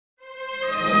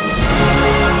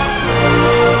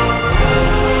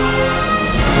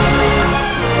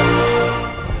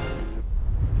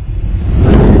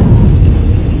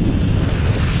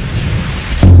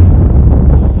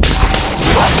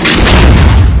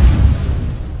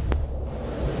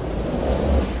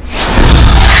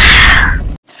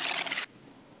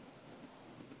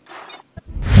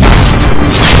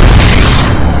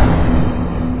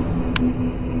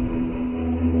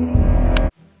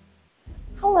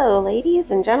Hello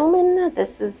ladies and gentlemen,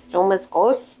 this is Joma's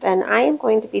Ghost, and I am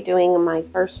going to be doing my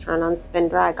first run on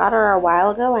Spindra. I got her a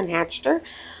while ago and hatched her,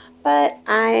 but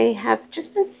I have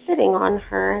just been sitting on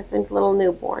her as a little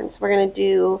newborn. So we're going to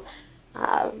do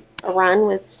a run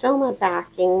with Soma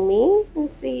backing me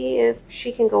and see if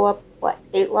she can go up, what,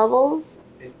 8 levels?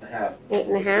 8.5.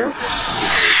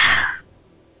 8.5?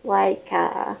 Like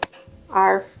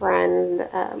our friend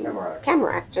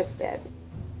Chimerak just did.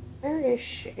 Where is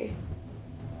she?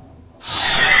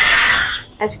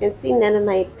 As you can see, none of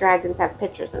my dragons have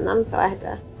pictures in them, so I had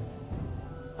to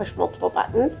push multiple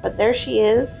buttons. But there she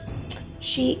is.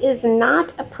 She is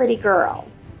not a pretty girl.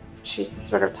 She's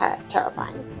sort of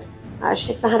terrifying. She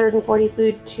takes 140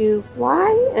 food to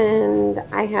fly, and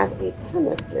I have a ton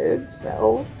of food,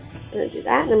 so I'm going to do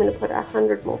that. And I'm going to put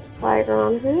 100 multiplier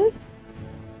on her.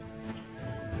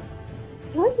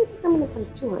 Why do you think I'm going to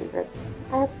put 200?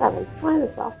 I have 7. Might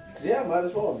as well. Yeah, might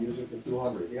as well. Use it for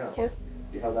 200, yeah. Okay.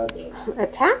 See how that does.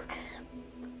 Attack.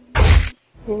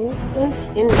 And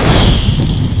in.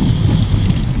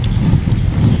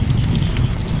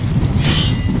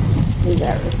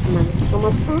 There is my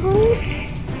Soma.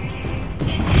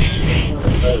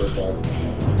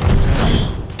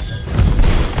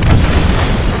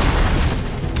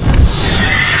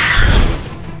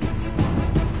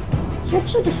 She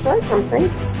actually destroyed something.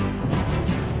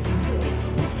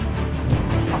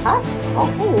 Aha, all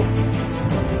things.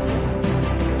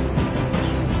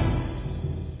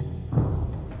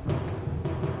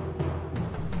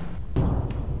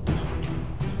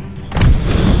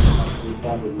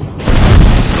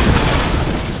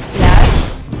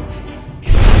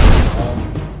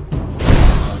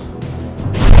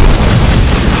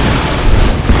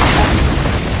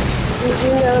 Did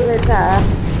you know that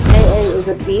AA is a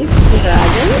beast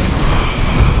dragon?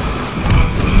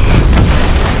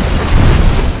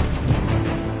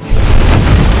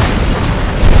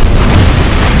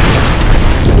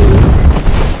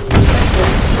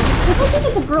 I don't think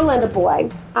it's a girl and a boy.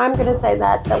 I'm going to say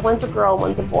that one's a girl,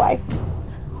 one's a boy.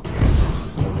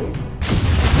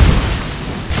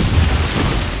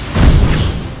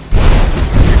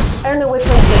 I don't know which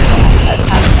one's which one, but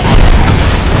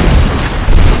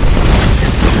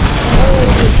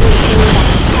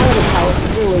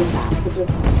really fast, which is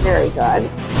very good.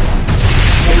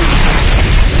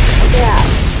 Yeah.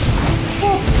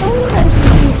 Well, sometimes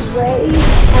you use rage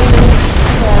and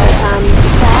then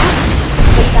staff,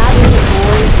 but that is a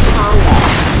great combo.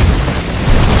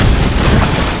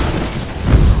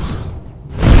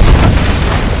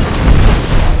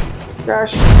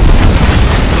 Gosh.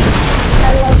 I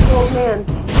like the old man.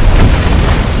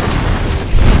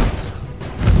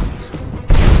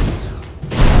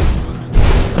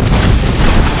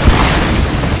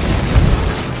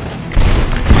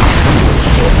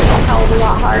 A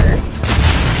lot harder.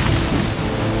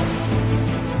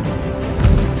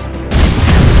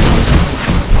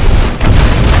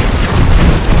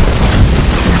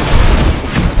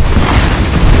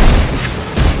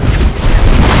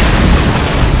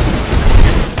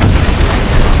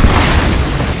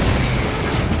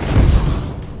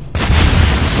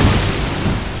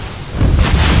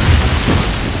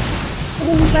 So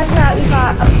when you check out, you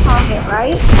got a pocket,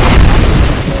 right?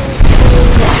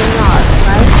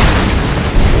 Right?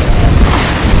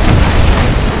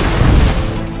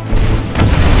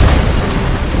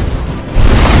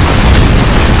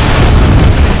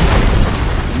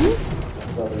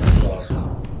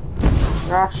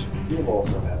 Gosh. You've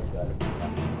also had that.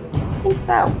 I think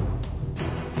so.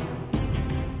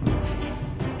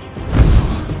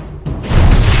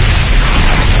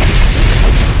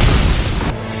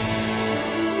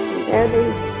 And there the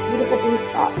beautiful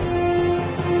beasts are.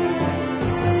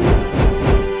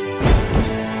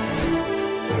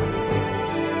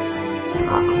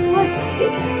 Let's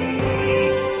see.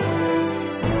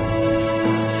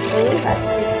 I think that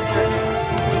takes her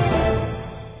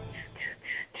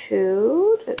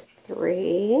 2 to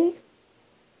 3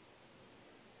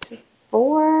 to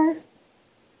 4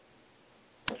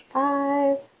 to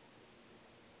 5.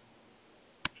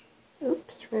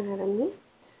 Oops, ran out of meat.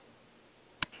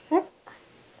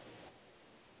 6.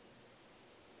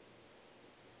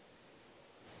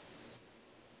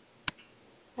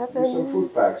 7. Do some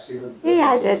food packs. See what yeah,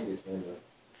 I did.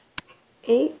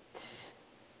 8.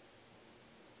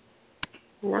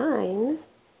 9.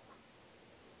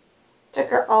 Took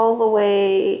her all the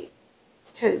way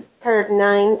to her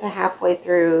 9 to halfway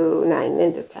through 9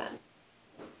 into 10.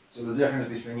 So the difference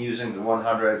between using the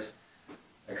 100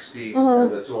 XP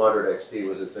and the 200 XP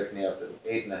was it took me up to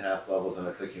 8.5 levels and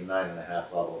it took you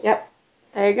 9.5 levels. Yep.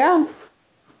 There you go.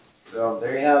 So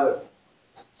there you have it.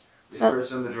 So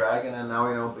christened the dragon, and now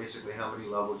we know basically how many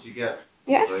levels you get.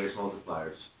 Yeah. Various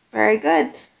multipliers. Very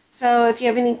good. So if you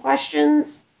have any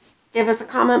questions, give us a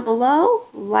comment below.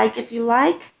 Like if you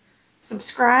like.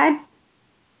 Subscribe.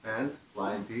 And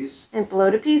fly in peace. And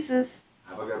blow to pieces.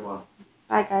 Have a good one.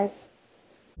 Bye, guys.